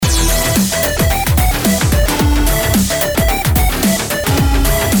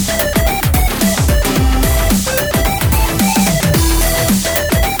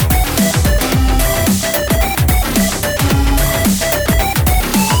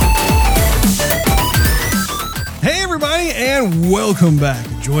and welcome back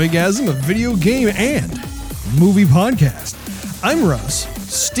to Joygasm, a video game and movie podcast. I'm Russ,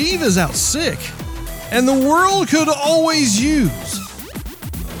 Steve is out sick, and the world could always use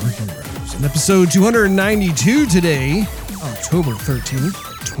more heroes. In episode 292 today, October 13th,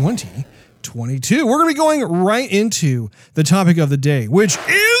 2022, we're going to be going right into the topic of the day, which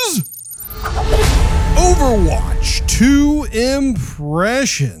is Overwatch 2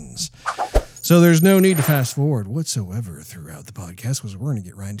 impressions. So there's no need to fast forward whatsoever throughout the podcast because we're going to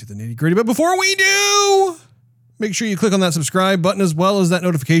get right into the nitty gritty. But before we do, make sure you click on that subscribe button as well as that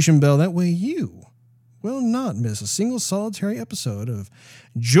notification bell. That way you will not miss a single solitary episode of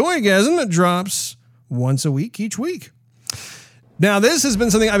Joygasm that drops once a week each week. Now, this has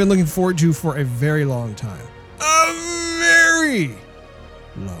been something I've been looking forward to for a very long time. A very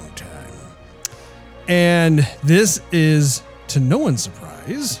long time. And this is, to no one's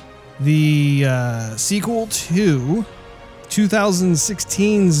surprise, the sequel to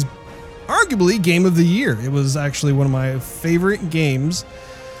 2016's arguably Game of the Year. It was actually one of my favorite games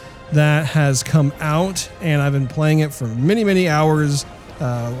that has come out, and I've been playing it for many, many hours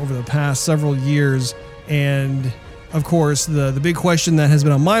over the past several years. And of course, the big question that has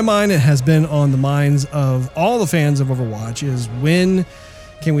been on my mind, it has been on the minds of all the fans of Overwatch, is when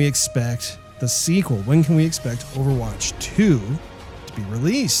can we expect the sequel? When can we expect Overwatch 2 to be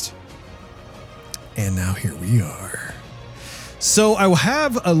released? And now here we are. So I will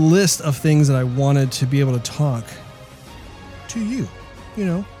have a list of things that I wanted to be able to talk to you,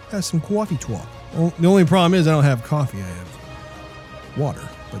 have some coffee talk. Well, the only problem is I don't have coffee, I have water.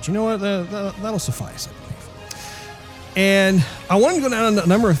 But you know what, that'll suffice, I believe. And I wanted to go down a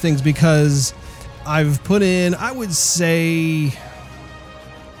number of things because I've put in, I would say,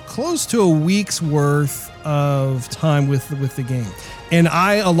 close to a week's worth of time with the game. And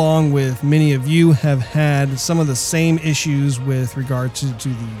I, along with many of you, have had some of the same issues with regard to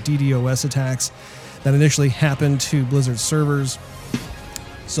the DDoS attacks that initially happened to Blizzard servers.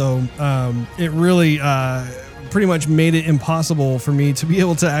 So it really pretty much made it impossible for me to be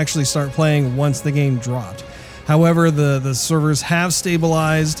able to actually start playing once the game dropped. However, the servers have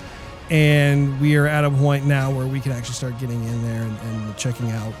stabilized, and we are at a point now where we can actually start getting in there and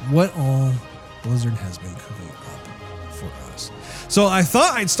checking out what all Blizzard has been cooking up for us. So I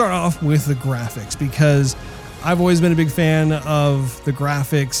thought I'd start off with the graphics because I've always been a big fan of the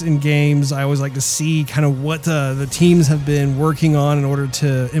graphics in games. I always like to see kind of what the teams have been working on in order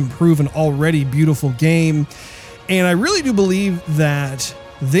to improve an already beautiful game. And I really do believe that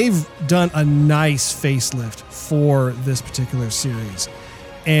they've done a nice facelift for this particular series.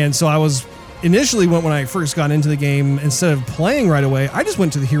 And so I was initially, when I first got into the game, instead of playing right away, I just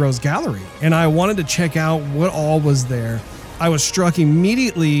went to the Heroes Gallery and I wanted to check out what all was there. I was struck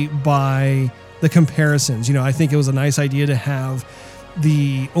immediately by the comparisons. I think it was a nice idea to have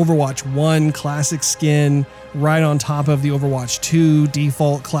the Overwatch 1 classic skin right on top of the Overwatch 2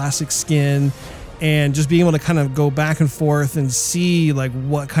 default classic skin, and just being able to kind of go back and forth and see like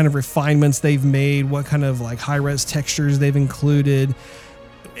what kind of refinements they've made, what kind of like high-res textures they've included.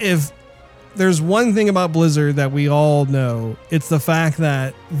 If there's one thing about Blizzard that we all know, it's the fact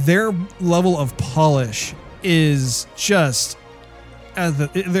that their level of polish is just they're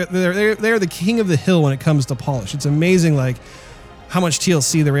the king of the hill when it comes to polish. It's amazing like how much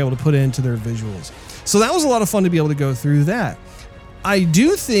TLC they're able to put into their visuals. So that was a lot of fun to be able to go through that. I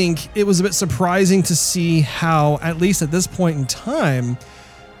do think it was a bit surprising to see how, at least at this point in time,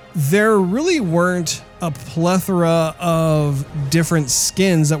 there really weren't a plethora of different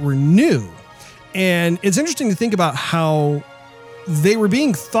skins that were new. And it's interesting to think about how they were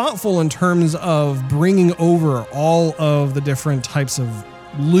being thoughtful in terms of bringing over all of the different types of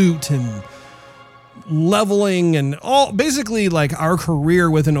loot and leveling and all, basically like our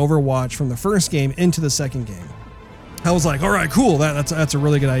career within Overwatch from the first game into the second game. I was like, all right, cool. That's a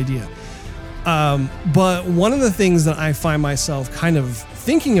really good idea. But one of the things that I find myself kind of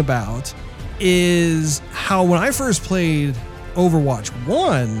thinking about is how when I first played Overwatch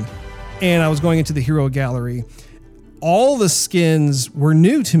 1 and I was going into the Hero Gallery, all the skins were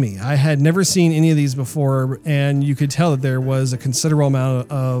new to me. I had never seen any of these before, and you could tell that there was a considerable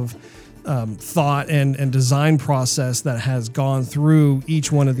amount of thought and design process that has gone through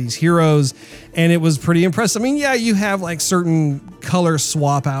each one of these heroes, and it was pretty impressive. I mean, yeah, you have like certain color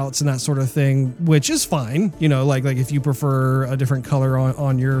swap outs and that sort of thing, which is fine. Like if you prefer a different color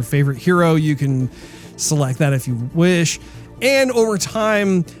on your favorite hero, you can select that if you wish. And over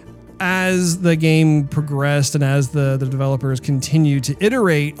time, as the game progressed and as the developers continued to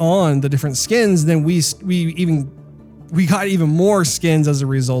iterate on the different skins, then we got even more skins as a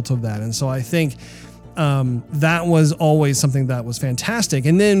result of that. And so I think that was always something that was fantastic.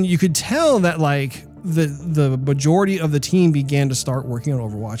 And then you could tell that like the majority of the team began to start working on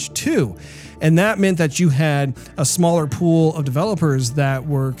Overwatch 2. And that meant that you had a smaller pool of developers that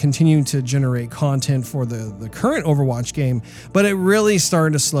were continuing to generate content for the current Overwatch game, but it really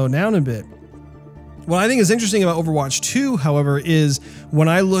started to slow down a bit. What I think is interesting about Overwatch 2, however, is when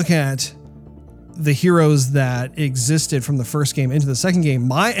I look at the heroes that existed from the first game into the second game,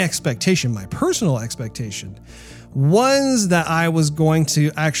 my expectation, my personal expectation, was that I was going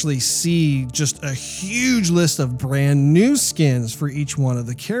to actually see just a huge list of brand new skins for each one of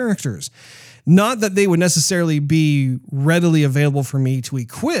the characters. Not that they would necessarily be readily available for me to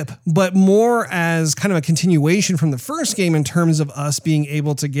equip, but more as kind of a continuation from the first game in terms of us being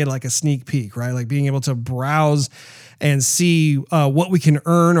able to get like a sneak peek, right? Like being able to browse and see what we can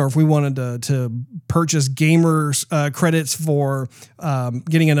earn, or if we wanted to purchase gamers credits for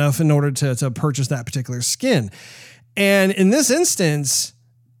getting enough in order to purchase that particular skin. And in this instance,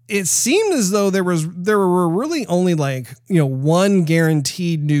 it seemed as though there were really only like, one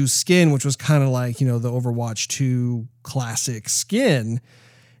guaranteed new skin, which was kind of like, the Overwatch 2 classic skin.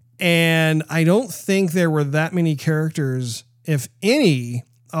 And I don't think there were that many characters, if any,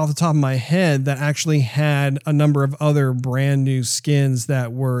 off the top of my head, that actually had a number of other brand new skins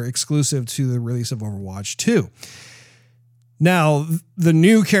that were exclusive to the release of Overwatch 2. Now, the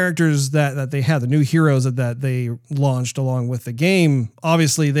new characters that they had, the new heroes that they launched along with the game,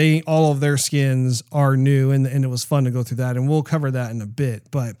 obviously all of their skins are new, and it was fun to go through that, and we'll cover that in a bit.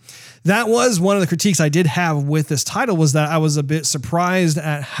 But that was one of the critiques I did have with this title, was that I was a bit surprised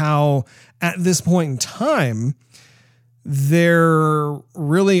at how, at this point in time, there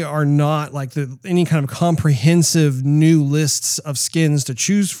really are not like any kind of comprehensive new lists of skins to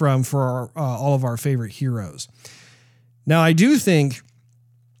choose from for all of our favorite heroes. Now, I do think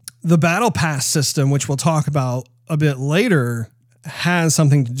the Battle Pass system, which we'll talk about a bit later, has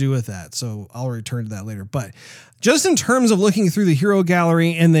something to do with that. So I'll return to that later. But just in terms of looking through the hero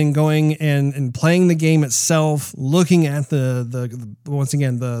gallery and then going and playing the game itself, looking at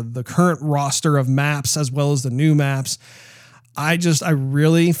the current roster of maps as well as the new maps, I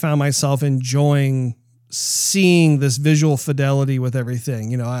really found myself enjoying seeing this visual fidelity with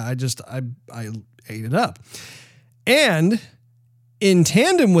everything. I ate it up. And in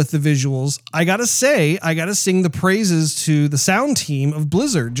tandem with the visuals, I got to sing the praises to the sound team of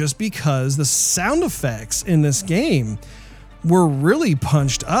Blizzard, just because the sound effects in this game were really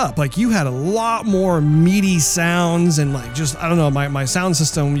punched up. Like, you had a lot more meaty sounds, and like, just, I don't know, my sound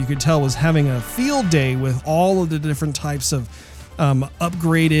system, you could tell, was having a field day with all of the different types of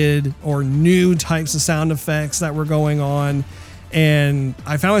upgraded or new types of sound effects that were going on. And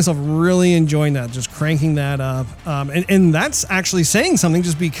I found myself really enjoying that, just cranking that up. And that's actually saying something,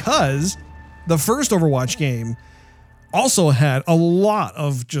 just because the first Overwatch game also had a lot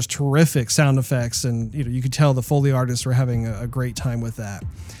of just terrific sound effects. And, you could tell the Foley artists were having a great time with that.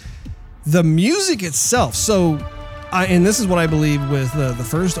 The music itself. And this is what I believe with the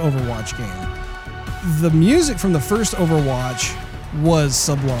first Overwatch game. The music from the first Overwatch was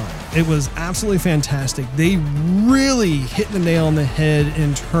sublime. It was absolutely fantastic. They really hit the nail on the head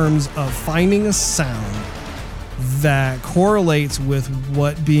in terms of finding a sound that correlates with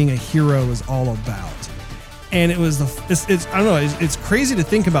what being a hero is all about. And it was it's crazy to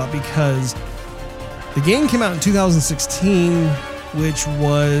think about, because the game came out in 2016, which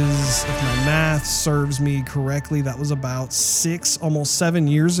was, if my math serves me correctly, that was about almost 7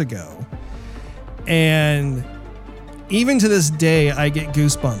 years ago. And even to this day, I get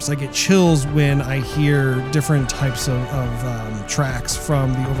goosebumps. I get chills when I hear different types of tracks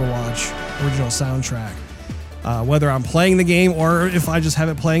from the Overwatch original soundtrack. Whether I'm playing the game or if I just have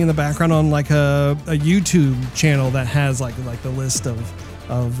it playing in the background on like a YouTube channel that has like the list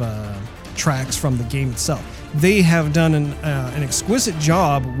of tracks from the game itself. They have done an exquisite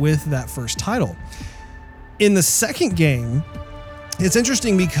job with that first title. In the second game, it's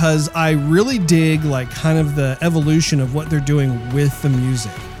interesting because I really dig like kind of the evolution of what they're doing with the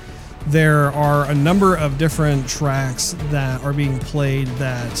music. There are a number of different tracks that are being played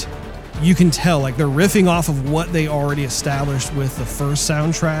that you can tell like they're riffing off of what they already established with the first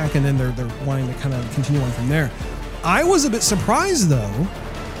soundtrack, and then they're wanting to kind of continue on from there. I was a bit surprised though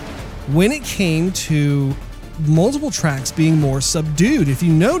when it came to multiple tracks being more subdued. If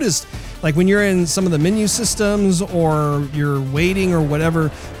you noticed, like when you're in some of the menu systems or you're waiting or whatever,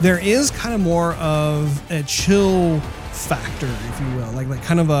 there is kind of more of a chill factor, if you will, like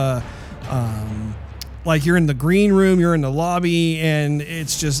kind of a like you're in the green room, you're in the lobby, and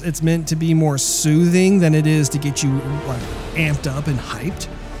it's meant to be more soothing than it is to get you like amped up and hyped.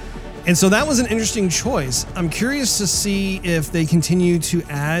 And so that was an interesting choice. I'm curious to see if they continue to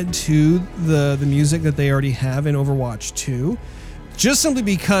add to the music that they already have in Overwatch 2. Just simply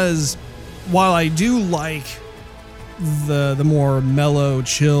because while I do like the more mellow,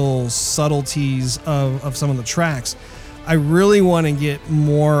 chill subtleties of some of the tracks, I really want to get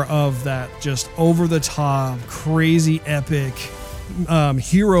more of that just over-the-top, crazy, epic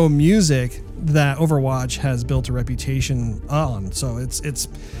hero music that Overwatch has built a reputation on. So it's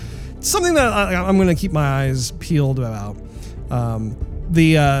something that I'm going to keep my eyes peeled about.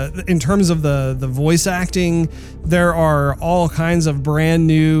 In terms of the voice acting, there are all kinds of brand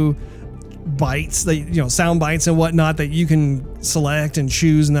new bites that, sound bites and whatnot that you can select and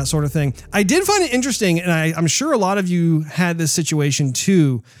choose and that sort of thing. I did find it interesting, and I'm sure a lot of you had this situation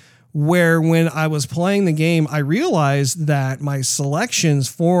too, where when I was playing the game, I realized that my selections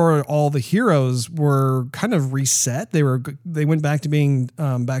for all the heroes were kind of reset. They went back to being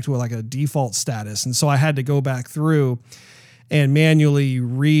back to like a default status. And so I had to go back through and manually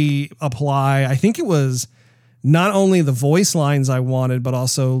reapply. I think it was not only the voice lines I wanted, but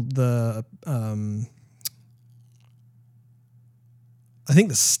also the I think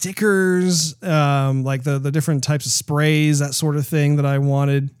the stickers, like the different types of sprays, that sort of thing that I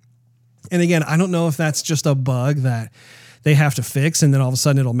wanted. And again, I don't know if that's just a bug that they have to fix and then all of a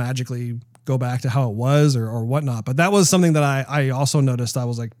sudden it'll magically go back to how it was or whatnot. But that was something that I also noticed. I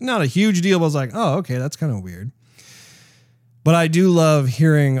was like, not a huge deal, but I was like, oh, okay, that's kind of weird. But I do love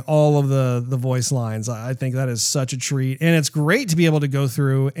hearing all of the voice lines. I think that is such a treat. And it's great to be able to go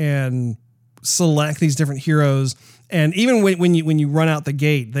through and select these different heroes. And even when you run out the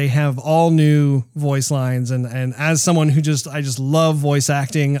gate, they have all new voice lines. And as someone who I just love voice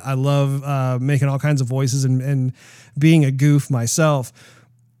acting, I love making all kinds of voices and being a goof myself.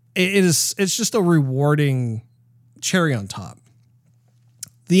 It's just a rewarding cherry on top.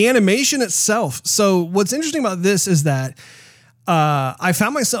 The animation itself. So what's interesting about this is that I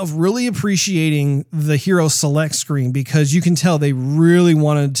found myself really appreciating the hero select screen because you can tell they really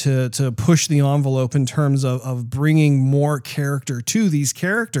wanted to push the envelope in terms of bringing more character to these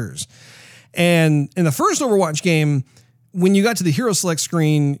characters. And in the first Overwatch game, when you got to the hero select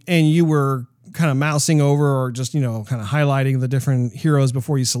screen and you were kind of mousing over or just, kind of highlighting the different heroes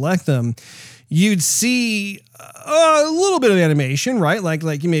before you select them, you'd see a little bit of animation, right? Like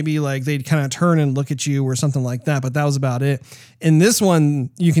maybe they'd kind of turn and look at you or something like that, but that was about it. In this one,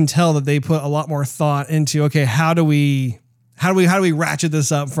 you can tell that they put a lot more thought into, okay, how do we ratchet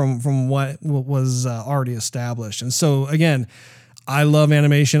this up from what was already established? And so again, I love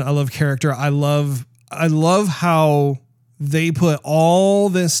animation. I love character. I love how they put all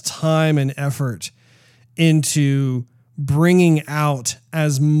this time and effort into bringing out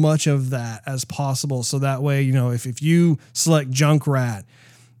as much of that as possible. So that way, if you select Junkrat,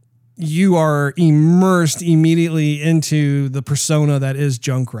 you are immersed immediately into the persona that is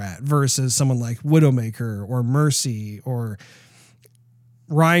Junkrat versus someone like Widowmaker or Mercy or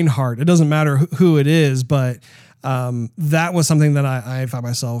Reinhardt. It doesn't matter who it is, but that was something that I found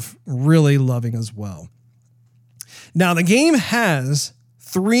myself really loving as well. Now, the game has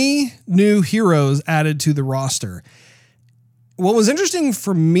 3 new heroes added to the roster. What was interesting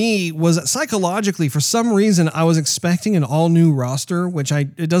for me was that psychologically, for some reason, I was expecting an all-new roster, which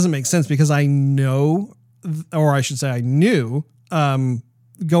it doesn't make sense because I know, or I should say I knew,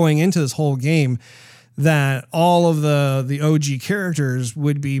 going into this whole game that all of the OG characters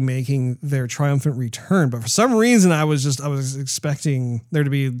would be making their triumphant return. But for some reason, I was expecting there to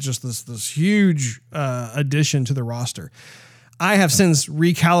be just this huge addition to the roster. I have since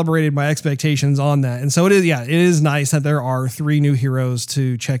recalibrated my expectations on that. And so it is nice that there are 3 new heroes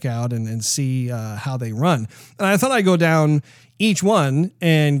to check out and see how they run. And I thought I'd go down each one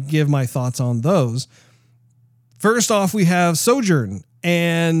and give my thoughts on those. First off, we have Sojourn.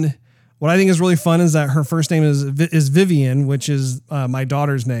 And what I think is really fun is that her first name is Vivian, which is my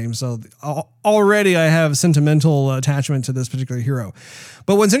daughter's name. So already I have sentimental attachment to this particular hero.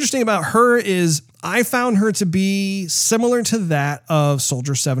 But what's interesting about her is I found her to be similar to that of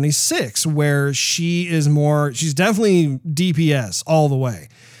Soldier 76, where she's definitely DPS all the way.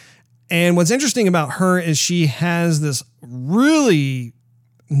 And what's interesting about her is she has this really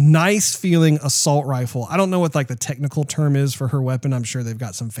nice feeling assault rifle. I don't know what the technical term is for her weapon. I'm sure they've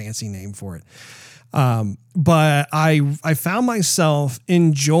got some fancy name for it. But I found myself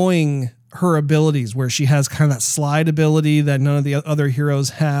enjoying her abilities where she has kind of that slide ability that none of the other heroes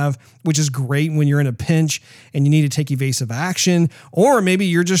have, which is great when you're in a pinch and you need to take evasive action, or maybe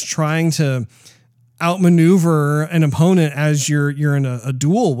you're just trying to, outmaneuver an opponent as you're in a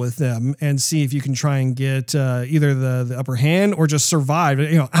duel with them, and see if you can try and get either the upper hand or just survive,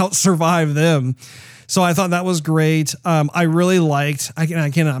 out survive them. So I thought that was great. I really liked.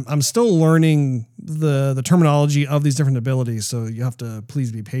 I'm still learning the terminology of these different abilities, so you have to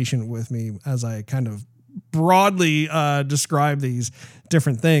please be patient with me as I kind of broadly describe these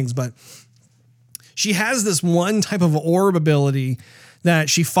different things. But she has this one type of orb ability that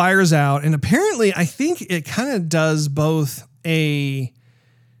she fires out. And apparently, I think it kind of does both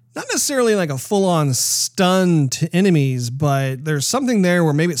not necessarily like a full-on stun to enemies, but there's something there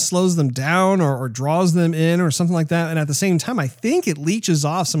where maybe it slows them down or draws them in or something like that. And at the same time, I think it leeches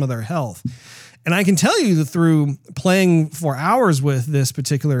off some of their health. And I can tell you that through playing for hours with this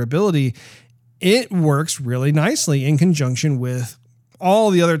particular ability, it works really nicely in conjunction with all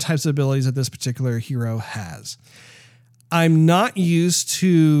the other types of abilities that this particular hero has. I'm not used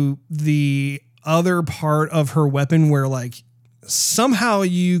to the other part of her weapon where like somehow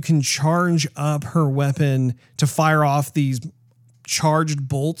you can charge up her weapon to fire off these charged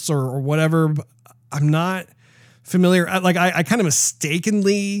bolts or whatever. I'm not familiar. I kind of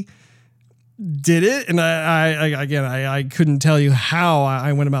mistakenly did it. And I couldn't tell you how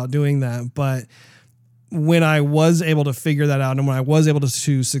I went about doing that, but when I was able to figure that out and when I was able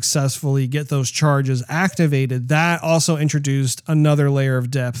to successfully get those charges activated, that also introduced another layer of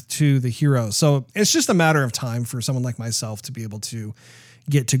depth to the hero. So it's just a matter of time for someone like myself to be able to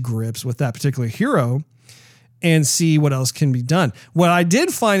get to grips with that particular hero and see what else can be done. What I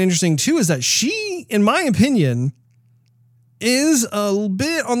did find interesting too is that she, in my opinion, is a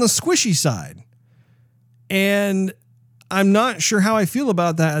bit on the squishy side. And I'm not sure how I feel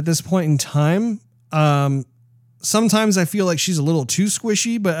about that at this point in time. Sometimes I feel like she's a little too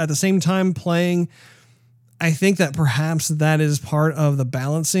squishy, but at the same time playing, I think that perhaps that is part of the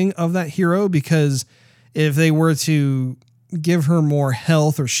balancing of that hero, because if they were to give her more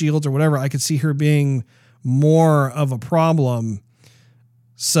health or shields or whatever, I could see her being more of a problem.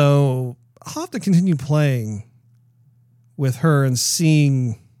 So I'll have to continue playing with her and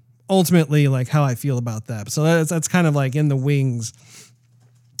seeing ultimately like how I feel about that. So that's kind of like in the wings.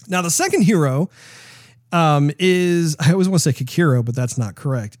 Now the second hero is, I always want to say Kikiro, but that's not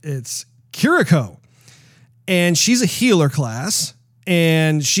correct. It's Kiriko. And she's a healer class,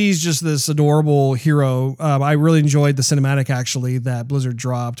 and she's just this adorable hero. I really enjoyed the cinematic actually that Blizzard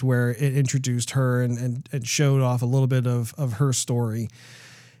dropped where it introduced her and showed off a little bit of her story.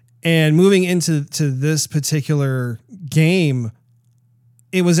 And moving into this particular game,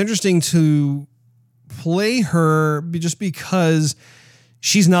 it was interesting to play her just because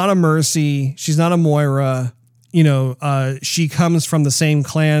she's not a Mercy. She's not a Moira. She comes from the same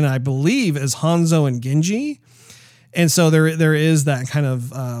clan, I believe, as Hanzo and Genji. And so there is that kind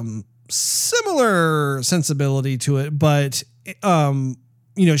of similar sensibility to it. But,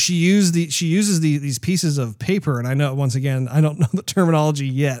 she uses these pieces of paper. And I know, once again, I don't know the terminology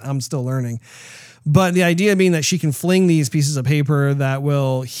yet. I'm still learning. But the idea being that she can fling these pieces of paper that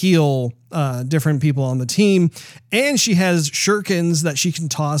will heal different people on the team. And she has shurikens that she can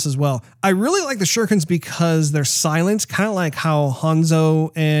toss as well. I really like the shurikens because they're silent, kind of like how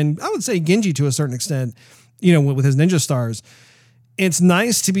Hanzo and I would say Genji to a certain extent, with his ninja stars. It's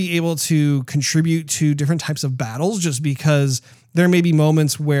nice to be able to contribute to different types of battles just because there may be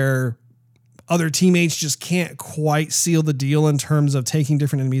moments where other teammates just can't quite seal the deal in terms of taking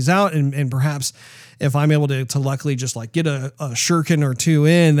different enemies out. And perhaps if I'm able to luckily just like get a shuriken or two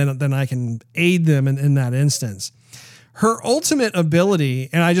in, then I can aid them in that instance. Her ultimate ability,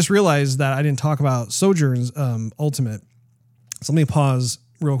 and I just realized that I didn't talk about Sojourn's ultimate. So let me pause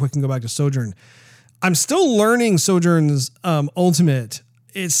real quick and go back to Sojourn. I'm still learning Sojourn's ultimate.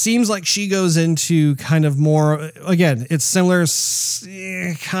 It seems like she goes into kind of more, again, it's similar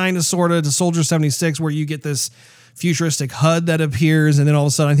kind of sort of to Soldier 76 where you get this futuristic HUD that appears and then all of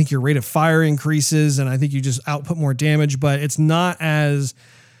a sudden I think your rate of fire increases and I think you just output more damage, but it's not as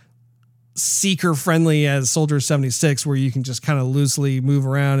seeker friendly as Soldier 76 where you can just kind of loosely move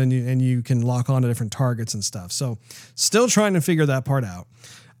around and you can lock on to different targets and stuff. So still trying to figure that part out.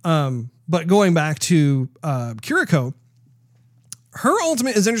 But going back to Kiriko, her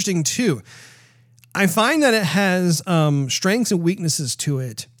ultimate is interesting too. I find that it has strengths and weaknesses to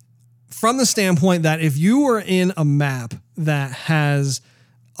it from the standpoint that if you are in a map that has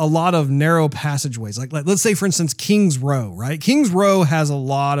a lot of narrow passageways, like let's say, for instance, King's Row, right? King's Row has a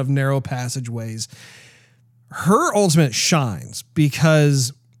lot of narrow passageways. Her ultimate shines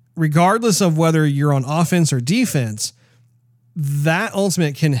because regardless of whether you're on offense or defense, that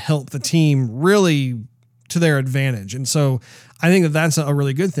ultimate can help the team really to their advantage. And so I think that that's a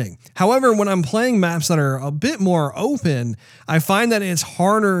really good thing. However, when I'm playing maps that are a bit more open, I find that it's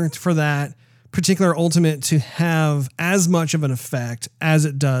harder for that particular ultimate to have as much of an effect as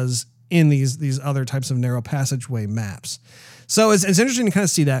it does in these other types of narrow passageway maps. So it's interesting to kind of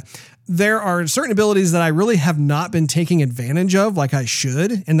see that. There are certain abilities that I really have not been taking advantage of like I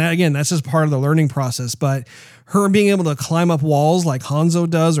should. And that, again, that's just part of the learning process. But her being able to climb up walls like Hanzo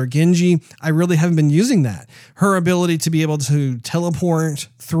does or Genji, I really haven't been using that. Her ability to be able to teleport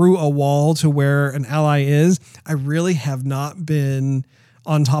through a wall to where an ally is, I really have not been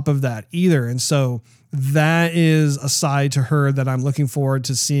on top of that either. And so that is a side to her that I'm looking forward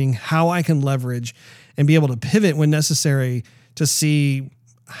to seeing how I can leverage and be able to pivot when necessary to see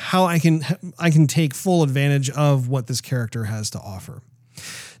how I can take full advantage of what this character has to offer.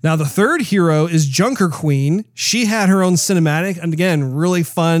 Now, the third hero is Junker Queen. She had her own cinematic, and again, really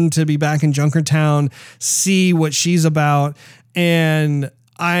fun to be back in Junkertown, see what she's about. And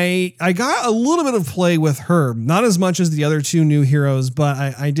I got a little bit of play with her, not as much as the other two new heroes, but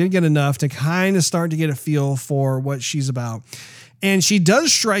I did get enough to kind of start to get a feel for what she's about. And she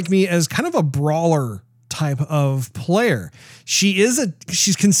does strike me as kind of a brawler type of player.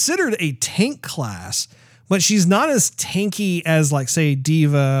 She's considered a tank class, but she's not as tanky as like say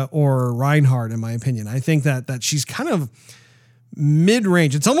D.Va or Reinhardt, in my opinion. I think that she's kind of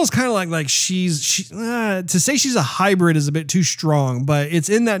mid-range. It's almost kind of like to say she's a hybrid is a bit too strong, but it's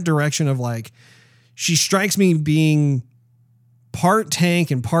in that direction of like, she strikes me being part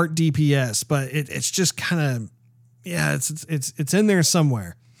tank and part DPS, but it's just kind of, yeah, it's in there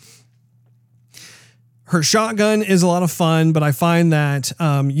somewhere. Her shotgun is a lot of fun, but I find that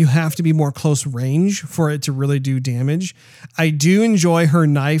you have to be more close range for it to really do damage. I do enjoy her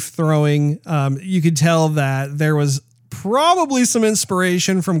knife throwing. You could tell that there was probably some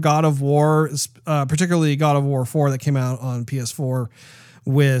inspiration from God of War, particularly God of War 4 that came out on PS4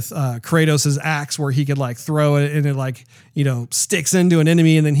 with Kratos' axe, where he could like throw it and it like, sticks into an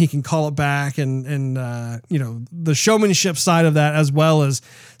enemy and then he can call it back. And the showmanship side of that, as well as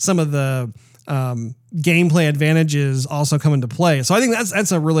some of the gameplay advantages also come into play. So I think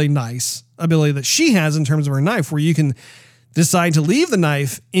that's a really nice ability that she has in terms of her knife, where you can decide to leave the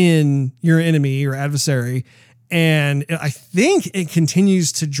knife in your enemy, your adversary, and I think it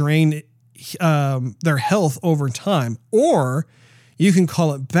continues to drain their health over time, or you can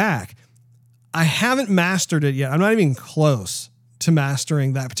call it back. I haven't mastered it yet. I'm not even close to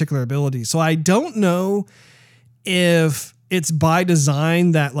mastering that particular ability. So I don't know if it's by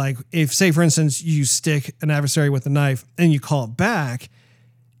design that, like, if, say, for instance, you stick an adversary with a knife and you call it back,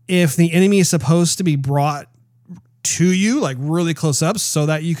 if the enemy is supposed to be brought to you, like really close up, so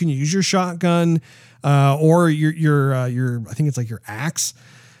that you can use your shotgun or your I think it's like your axe.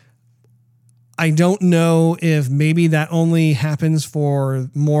 I don't know if maybe that only happens for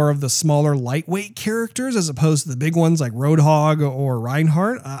more of the smaller lightweight characters as opposed to the big ones like Roadhog or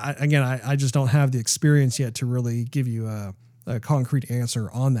Reinhardt. I just don't have the experience yet to really give you a concrete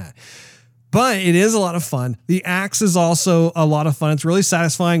answer on that. But it is a lot of fun. The axe is also a lot of fun. It's really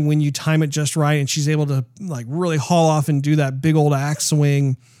satisfying when you time it just right and she's able to like really haul off and do that big old axe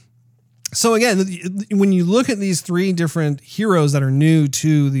swing. So again, when you look at these three different heroes that are new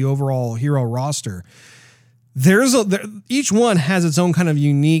to the overall hero roster, each one has its own kind of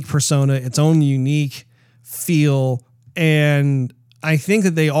unique persona, its own unique feel, and I think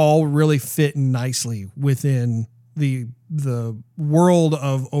that they all really fit nicely within the world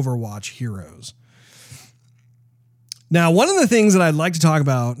of Overwatch heroes. Now, one of the things that I'd like to talk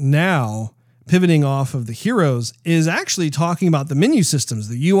about now, pivoting off of the heroes, is actually talking about the menu systems,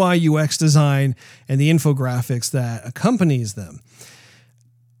 the UI, UX design, and the infographics that accompanies them.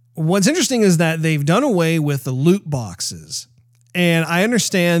 What's interesting is that they've done away with the loot boxes. And I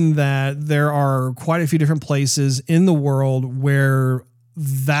understand that there are quite a few different places in the world where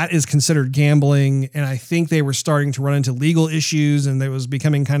that is considered gambling. And I think they were starting to run into legal issues and there was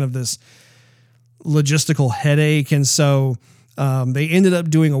becoming kind of this logistical headache. And so they ended up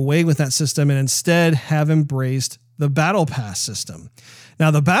doing away with that system and instead have embraced the Battle Pass system.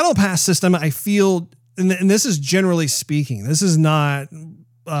 Now, the Battle Pass system, I feel, and this is generally speaking, this is not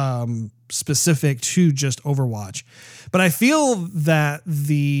specific to just Overwatch, but I feel that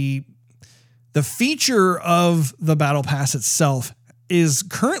the feature of the Battle Pass itself is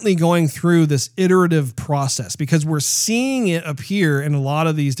currently going through this iterative process because we're seeing it appear in a lot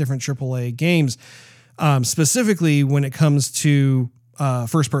of these different AAA games, specifically when it comes to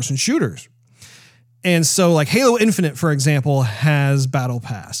first-person shooters. And so like Halo Infinite, for example, has Battle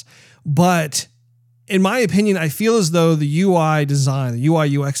Pass, but in my opinion, I feel as though the UI design, the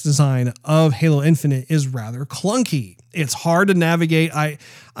UI UX design of Halo Infinite is rather clunky. It's hard to navigate.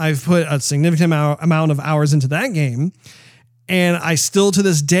 I've put a significant amount of hours into that game, and I still to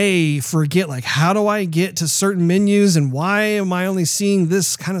this day forget, like, how do I get to certain menus and why am I only seeing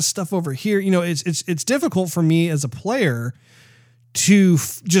this kind of stuff over here? You know, it's difficult for me as a player to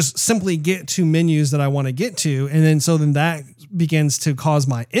just simply get to menus that I want to get to. And then that begins to cause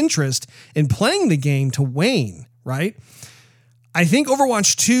my interest in playing the game to wane, right? I think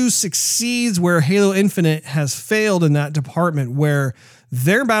Overwatch 2 succeeds where Halo Infinite has failed in that department, where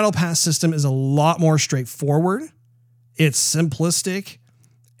their battle pass system is a lot more straightforward. It's simplistic,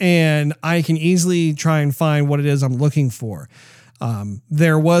 and I can easily try and find what it is I'm looking for.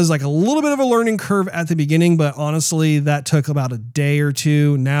 There was like a little bit of a learning curve at the beginning, but honestly, that took about a day or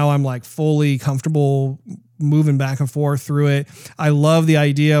two. Now I'm like fully comfortable moving back and forth through it. I love the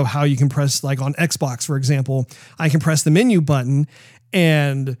idea of how you can press, like on Xbox, for example, I can press the menu button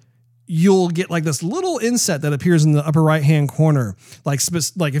and you'll get like this little inset that appears in the upper right-hand corner. Like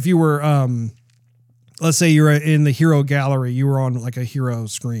if you were, let's say you're in the hero gallery, you were on like a hero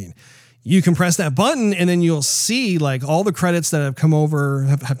screen. You can press that button and then you'll see like all the credits that have come over,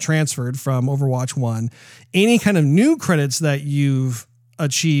 have transferred from Overwatch 1, any kind of new credits that you've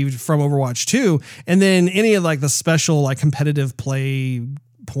achieved from Overwatch 2, and then any of like the special like competitive play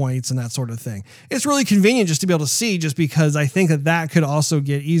points and that sort of thing. It's really convenient just to be able to see, just because I think that could also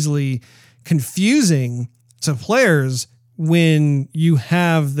get easily confusing to players when you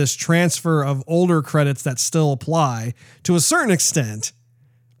have this transfer of older credits that still apply to a certain extent,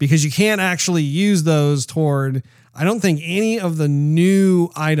 because you can't actually use those toward, I don't think, any of the new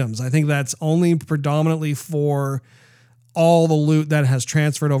items. I think that's only predominantly for all the loot that has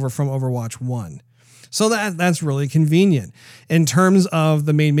transferred over from Overwatch 1. So that's really convenient. In terms of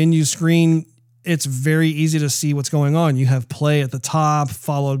the main menu screen, it's very easy to see what's going on. You have play at the top,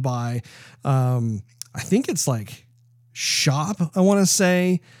 followed by, I think it's like shop, I want to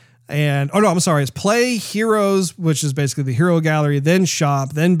say. It's play, heroes, which is basically the hero gallery, then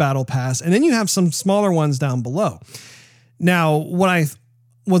shop, then battle pass, and then you have some smaller ones down below. Now, what I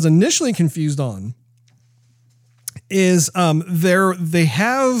was initially confused on is they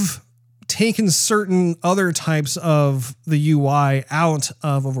have taken certain other types of the UI out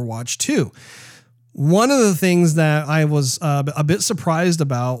of Overwatch 2. One of the things that I was a bit surprised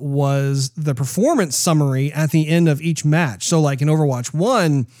about was the performance summary at the end of each match. So like in Overwatch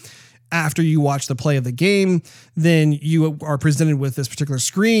 1, after you watch the play of the game, then you are presented with this particular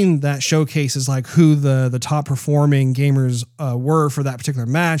screen that showcases like who the top performing gamers were for that particular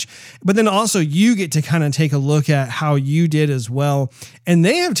match. But then also you get to kind of take a look at how you did as well. And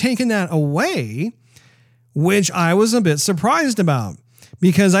they have taken that away, which I was a bit surprised about,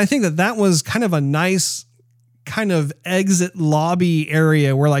 because I think that was kind of a nice kind of exit lobby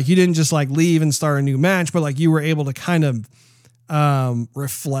area where like you didn't just like leave and start a new match, but like you were able to kind of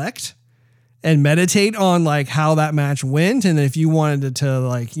reflect and meditate on like how that match went. And if you wanted to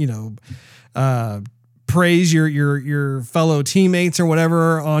like, you know, praise your fellow teammates or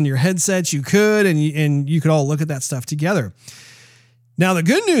whatever on your headsets, you could, and you could all look at that stuff together. Now, the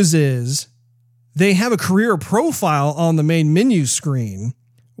good news is they have a career profile on the main menu screen,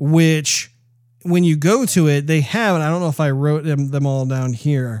 which when you go to it, they have, and I don't know if I wrote them all down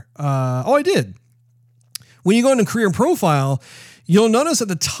here. I did. When you go into career profile, you'll notice at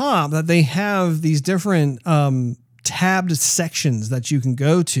the top that they have these different tabbed sections that you can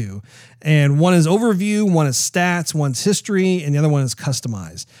go to. And one is overview, one is stats, one's history, and the other one is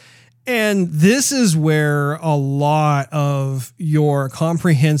customized. And this is where a lot of your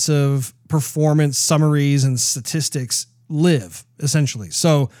comprehensive performance summaries and statistics live, essentially.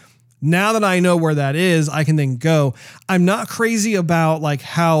 So now that I know where that is, I can then go. I'm not crazy about like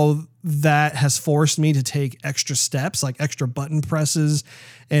how that has forced me to take extra steps, like extra button presses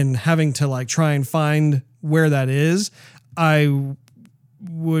and having to like try and find where that is. I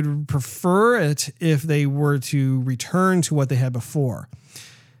would prefer it if they were to return to what they had before.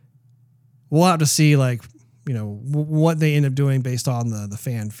 We'll have to see like, you know, what they end up doing based on the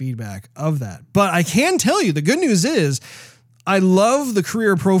fan feedback of that. But I can tell you the good news is I love the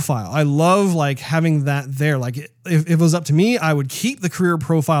career profile. I love like having that there. Like if it was up to me, I would keep the career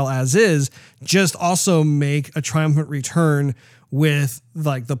profile as is, just also make a triumphant return with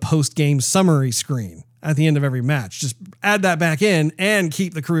like the post-game summary screen at the end of every match. Just add that back in and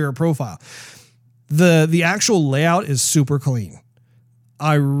keep the career profile. The actual layout is super clean.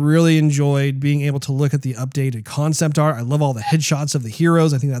 I really enjoyed being able to look at the updated concept art. I love all the headshots of the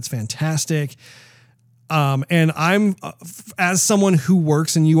heroes. I think that's fantastic. And I'm, as someone who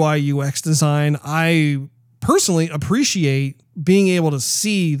works in UI UX design, I personally appreciate being able to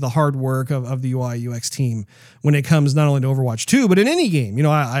see the hard work of the UI UX team when it comes not only to Overwatch 2, but in any game. You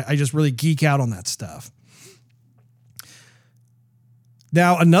know, I just really geek out on that stuff.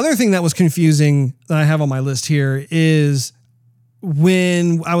 Now, another thing that was confusing that I have on my list here is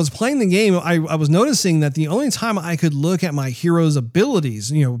when I was playing the game, I was noticing that the only time I could look at my hero's abilities,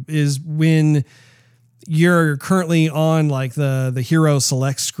 you know, is when you're currently on like the hero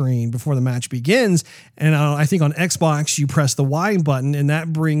select screen before the match begins. And I think on Xbox, you press the Y button and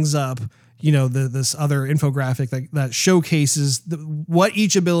that brings up, you know, this other infographic that showcases what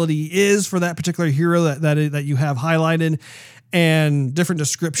each ability is for that particular hero that you have highlighted, and different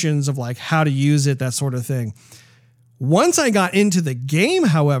descriptions of like how to use it, that sort of thing. Once I got into the game,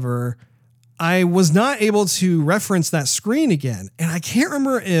 however, I was not able to reference that screen again. And I can't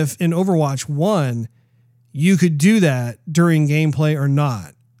remember if in Overwatch 1, you could do that during gameplay or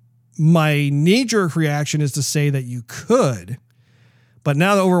not. My knee-jerk reaction is to say that you could, but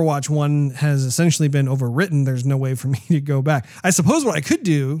now that Overwatch 1 has essentially been overwritten, there's no way for me to go back. I suppose what I could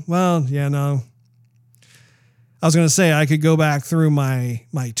do, well, yeah, no. I was going to say I could go back through my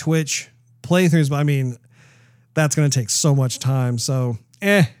Twitch playthroughs, but I mean, that's going to take so much time. So,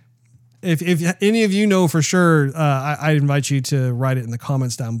 if any of you know for sure, I invite you to write it in the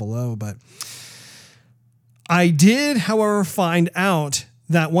comments down below. But I did, however, find out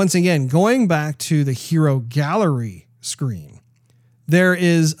that once again, going back to the hero gallery screen, there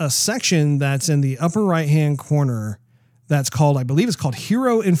is a section that's in the upper right-hand corner that's called, I believe it's called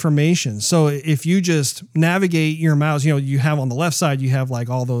Hero Information. So if you just navigate your mouse, you know, you have on the left side, you have like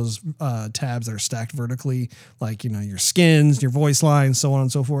all those tabs that are stacked vertically, like, you know, your skins, your voice lines, so on and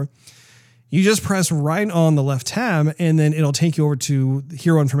so forth. You just press right on the left tab and then it'll take you over to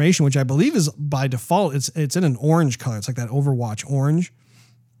Hero Information, which I believe is by default, it's in an orange color. It's like that Overwatch orange.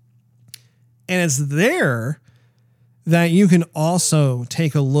 And it's there that you can also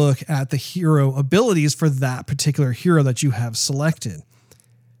take a look at the hero abilities for that particular hero that you have selected.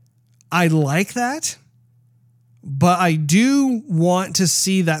 I like that, but I do want to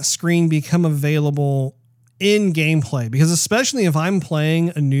see that screen become available in gameplay, because especially if I'm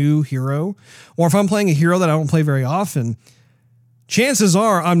playing a new hero or if I'm playing a hero that I don't play very often, chances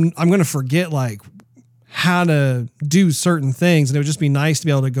are I'm going to forget like how to do certain things. And it would just be nice to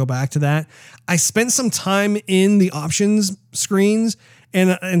be able to go back to that. I spent some time in the options screens,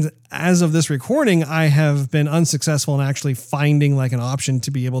 and as of this recording, I have been unsuccessful in actually finding like an option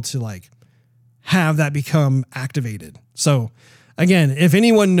to be able to like have that become activated. So again, if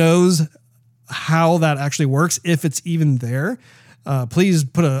anyone knows how that actually works, if it's even there, please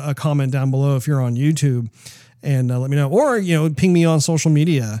put a comment down below if you're on YouTube and let me know, or, you know, ping me on social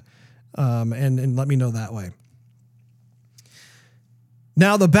media and let me know that way.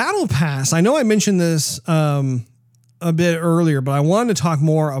 Now, the Battle Pass, I know I mentioned this a bit earlier, but I wanted to talk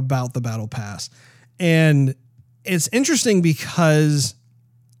more about the Battle Pass. And it's interesting because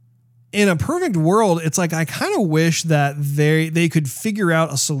in a perfect world, it's like I kind of wish that they could figure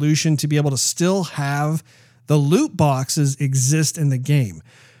out a solution to be able to still have the loot boxes exist in the game.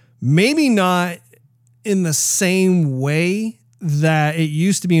 Maybe not in the same way that it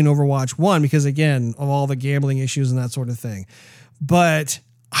used to be in Overwatch 1, because again, of all the gambling issues and that sort of thing. But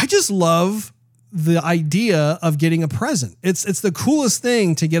I just love the idea of getting a present. It's the coolest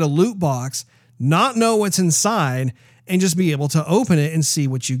thing to get a loot box, not know what's inside, and just be able to open it and see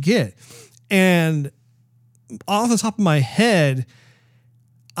what you get. And off the top of my head,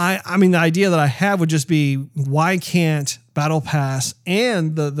 I mean, the idea that I have would just be, why can't Battle Pass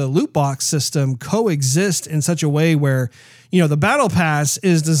and the loot box system coexist in such a way where, you know, the Battle Pass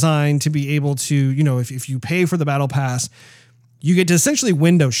is designed to be able to, you know, if you pay for the Battle Pass, you get to essentially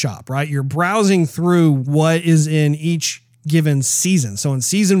window shop, right? You're browsing through what is in each given season. So in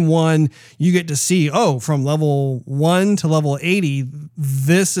season 1, you get to see, oh, from level 1 to level 80,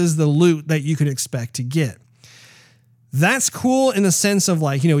 this is the loot that you could expect to get. That's cool in the sense of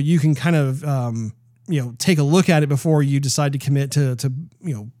like, you know, you can kind of, you know, take a look at it before you decide to commit to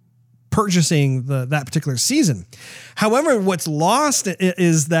you know, purchasing that particular season. However, what's lost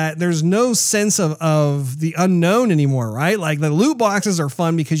is that there's no sense of the unknown anymore, right? Like the loot boxes are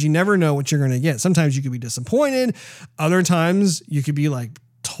fun because you never know what you're going to get. Sometimes you could be disappointed. Other times you could be like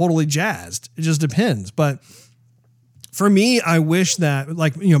totally jazzed. It just depends. But for me, I wish that,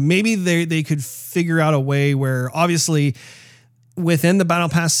 like, you know, maybe they could figure out a way where obviously within the Battle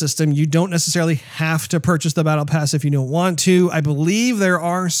Pass system, you don't necessarily have to purchase the Battle Pass if you don't want to. I believe there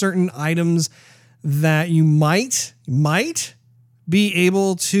are certain items that you might be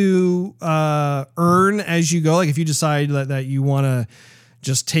able to earn as you go. Like if you decide that you want to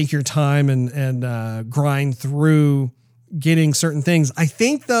just take your time and grind through getting certain things. I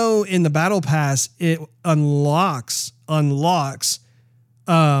think though in the battle pass, it unlocks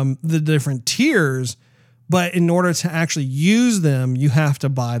the different tiers, but in order to actually use them, you have to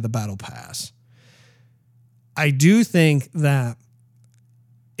buy the battle pass. I do think that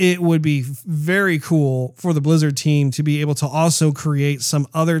it would be very cool for the Blizzard team to be able to also create some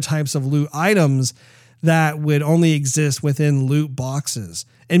other types of loot items that would only exist within loot boxes,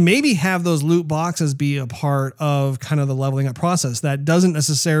 and maybe have those loot boxes be a part of kind of the leveling up process that doesn't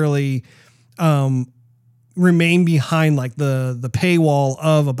necessarily remain behind like the paywall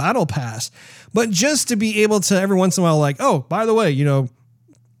of a battle pass, but just to be able to every once in a while, like, oh, by the way,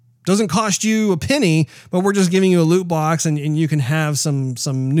 doesn't cost you a penny, but we're just giving you a loot box and you can have some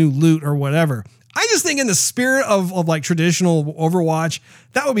new loot or whatever. I just think in the spirit of like traditional Overwatch,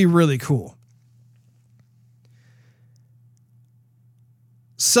 that would be really cool.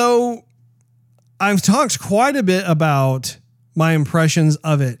 So I've talked quite a bit about my impressions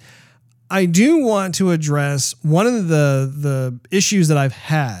of it. I do want to address one of the issues that I've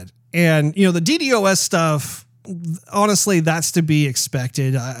had. And, the DDoS stuff, honestly, that's to be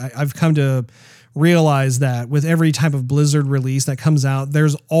expected. I've come to realize that with every type of Blizzard release that comes out,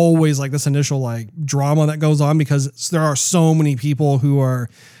 there's always like this initial like drama that goes on because there are so many people who are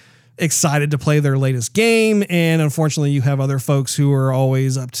excited to play their latest game. And unfortunately, you have other folks who are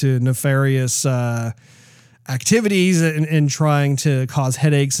always up to nefarious activities and trying to cause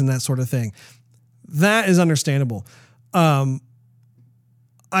headaches and that sort of thing. That is understandable.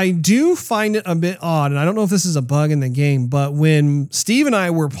 I do find it a bit odd, and I don't know if this is a bug in the game, but when Steve and I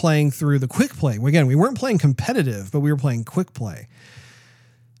were playing through the quick play, again, we weren't playing competitive, but we were playing quick play.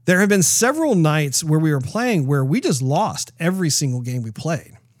 There have been several nights where we were playing where we just lost every single game we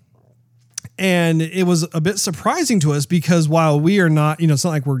played. And it was a bit surprising to us because while we are not, it's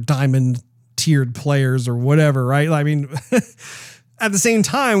not like we're diamond tiered players or whatever, right? I mean, at the same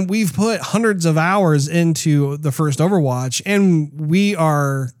time, we've put hundreds of hours into the first Overwatch and we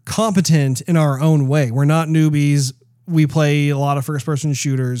are competent in our own way. We're not newbies. We play a lot of first person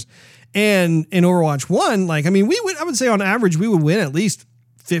shooters. And in Overwatch 1, I would say on average, we would win at least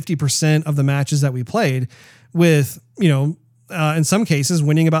 50% of the matches that we played with, in some cases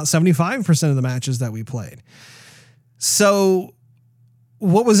winning about 75% of the matches that we played. So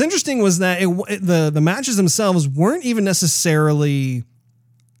what was interesting was that the matches themselves weren't even necessarily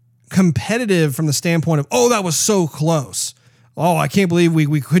competitive from the standpoint of, oh, that was so close. Oh, I can't believe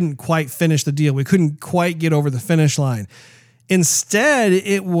we couldn't quite finish the deal. We couldn't quite get over the finish line. Instead,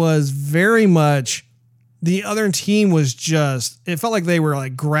 it was very much the other team was it felt like they were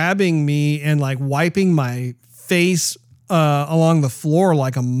like grabbing me and like wiping my face along the floor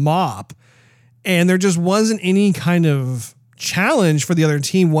like a mop. And there just wasn't any kind of challenge for the other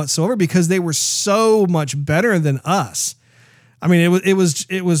team whatsoever because they were so much better than us. I mean, it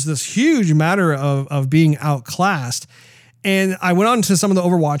was this huge matter of being outclassed. And I went on to some of the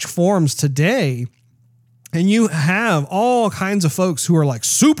Overwatch forums today, and you have all kinds of folks who are like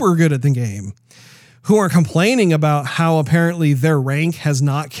super good at the game who are complaining about how apparently their rank has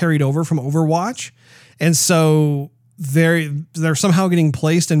not carried over from Overwatch. And so they're somehow getting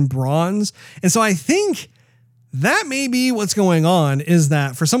placed in bronze. And so I think that may be what's going on, is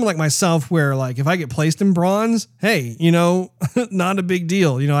that for someone like myself, where like if I get placed in bronze, hey, not a big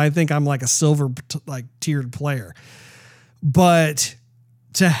deal. I think I'm like a silver tiered player. But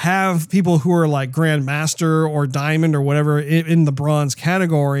to have people who are like Grandmaster or Diamond or whatever in the bronze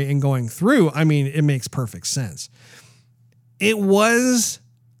category and going through, I mean, it makes perfect sense. It was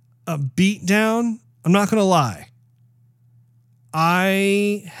a beatdown. I'm not going to lie.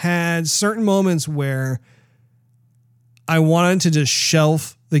 I had certain moments where I wanted to just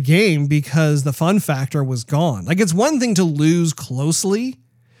shelf the game because the fun factor was gone. Like, it's one thing to lose closely.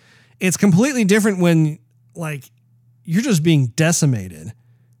 It's completely different when like you're just being decimated.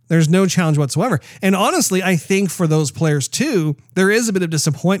 There's no challenge whatsoever. And honestly, I think for those players too, there is a bit of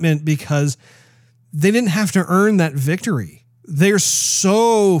disappointment because they didn't have to earn that victory. They're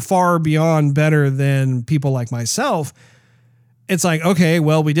so far beyond better than people like myself. It's like, okay,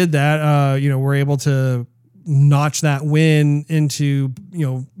 well, we did that. We're able to notch that win into,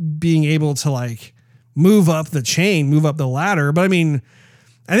 being able to like move up the chain, move up the ladder. But I mean,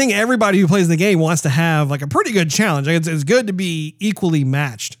 I think everybody who plays the game wants to have like a pretty good challenge. Like it's good to be equally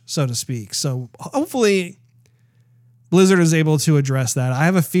matched, so to speak. So hopefully Blizzard is able to address that. I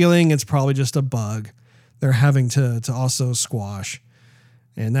have a feeling it's probably just a bug they're having to also squash.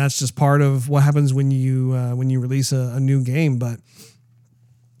 And that's just part of what happens when you release a new game. But,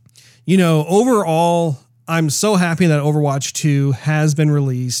 overall, I'm so happy that Overwatch 2 has been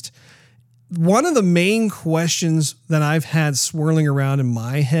released. One of the main questions that I've had swirling around in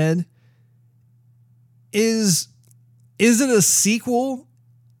my head is it a sequel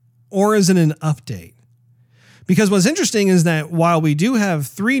or is it an update? Because what's interesting is that while we do have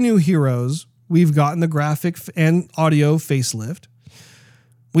 3 new heroes, we've gotten the graphic and audio facelift.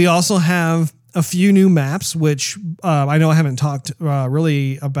 We also have a few new maps, which I know I haven't talked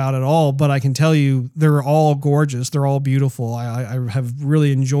really about at all, but I can tell you they're all gorgeous. They're all beautiful. I have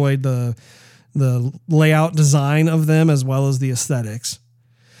really enjoyed the layout design of them as well as the aesthetics.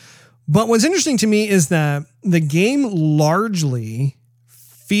 But what's interesting to me is that the game largely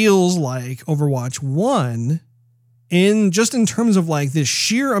feels like Overwatch 1 in terms of like this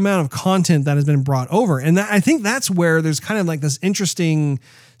sheer amount of content that has been brought over. And I think that's where there's kind of like this interesting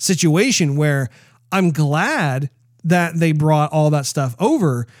situation where I'm glad that they brought all that stuff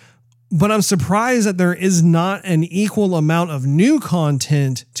over, but I'm surprised that there is not an equal amount of new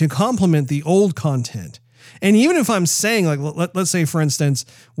content to complement the old content. And even if I'm saying, like, let's say, for instance,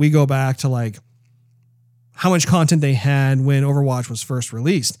 we go back to like how much content they had when Overwatch was first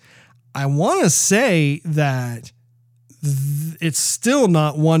released, I want to say that it's still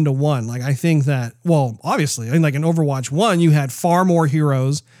not 1-to-1. Like, I think that, well, obviously, I mean, like in Overwatch 1, you had far more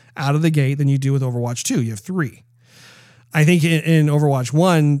heroes out of the gate than you do with Overwatch 2. You have 3. I think in Overwatch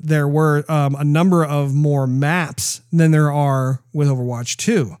 1, there were a number of more maps than there are with Overwatch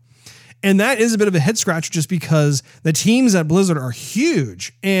 2. And that is a bit of a head scratcher just because the teams at Blizzard are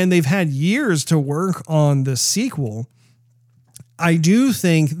huge and they've had years to work on the sequel. I do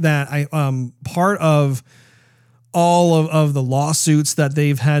think that part of all of the lawsuits that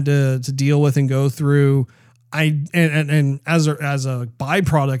they've had to deal with and go through, and as a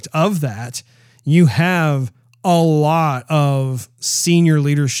byproduct of that, you have a lot of senior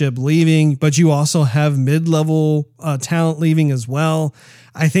leadership leaving, but you also have mid-level talent leaving as well.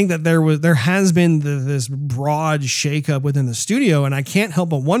 I think that there has been this broad shakeup within the studio, and I can't help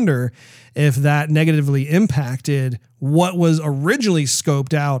but wonder if that negatively impacted what was originally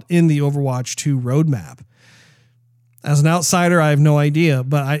scoped out in the Overwatch 2 roadmap. As an outsider, I have no idea,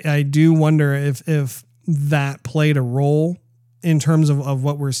 but I do wonder if that played a role in terms of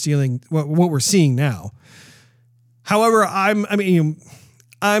what we're seeing, what we're seeing now. However, I'm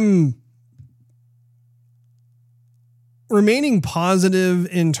remaining positive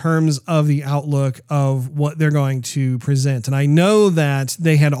in terms of the outlook of what they're going to present. And I know that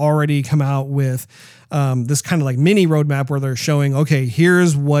they had already come out with this kind of like mini roadmap where they're showing, okay,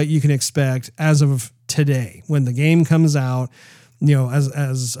 here's what you can expect as of today when the game comes out,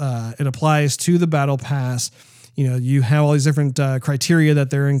 as it applies to the battle pass. You have all these different criteria that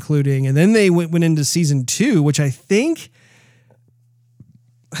they're including. And then they went into season 2, which I think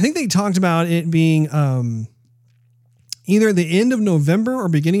they talked about it being either the end of November or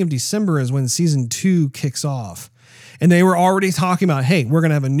beginning of December is when season 2 kicks off. And they were already talking about, hey, we're going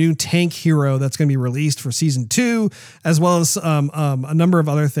to have a new tank hero that's going to be released for season 2, as well as a number of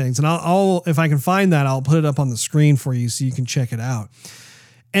other things. And I'll if I can find that, I'll put it up on the screen for you so you can check it out.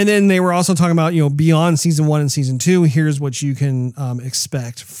 And then they were also talking about, beyond season 1 and season 2, here's what you can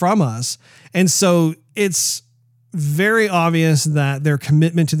expect from us. And so it's very obvious that their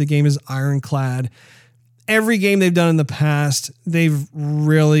commitment to the game is ironclad. Every game they've done in the past, they've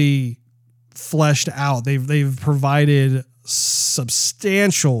really fleshed out. They've provided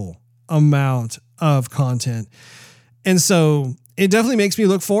substantial amount of content. And so it definitely makes me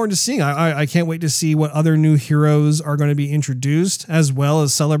look forward to seeing. I can't wait to see what other new heroes are going to be introduced, as well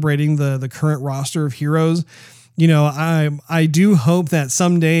as celebrating the current roster of heroes. I do hope that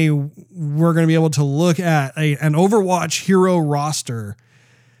someday we're going to be able to look at an Overwatch hero roster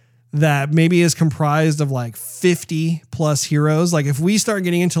that maybe is comprised of like 50 plus heroes. Like if we start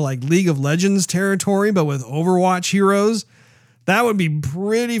getting into like League of Legends territory, but with Overwatch heroes, that would be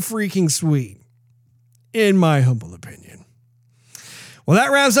pretty freaking sweet, in my humble opinion. Well,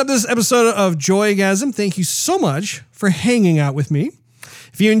 that wraps up this episode of Joygasm. Thank you so much for hanging out with me.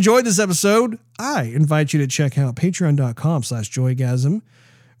 If you enjoyed this episode, I invite you to check out patreon.com/Joygasm,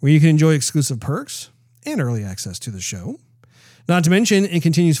 where you can enjoy exclusive perks and early access to the show. Not to mention, it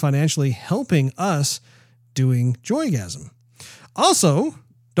continues financially helping us doing Joygasm. Also,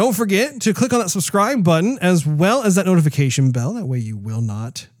 don't forget to click on that subscribe button as well as that notification bell. That way you will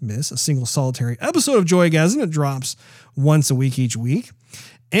not miss a single solitary episode of Joygasm. It drops once a week each week.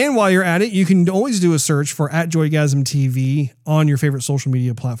 And while you're at it, you can always do a search for @JoygasmTV on your favorite social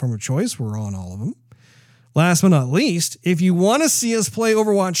media platform of choice. We're on all of them. Last but not least, if you want to see us play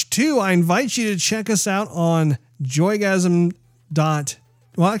Overwatch 2, I invite you to check us out on Joygasm.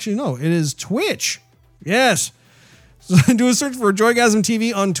 Well, actually, no, it is Twitch. Yes. So do a search for Joygasm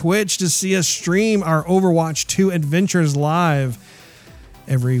TV on Twitch to see us stream our Overwatch 2 adventures live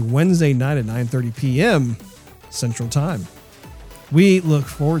every Wednesday night at 9:30 p.m. Central Time. We look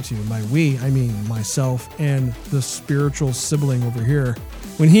forward to, by we, I mean myself and the spiritual sibling over here,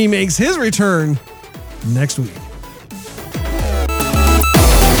 when he makes his return next week.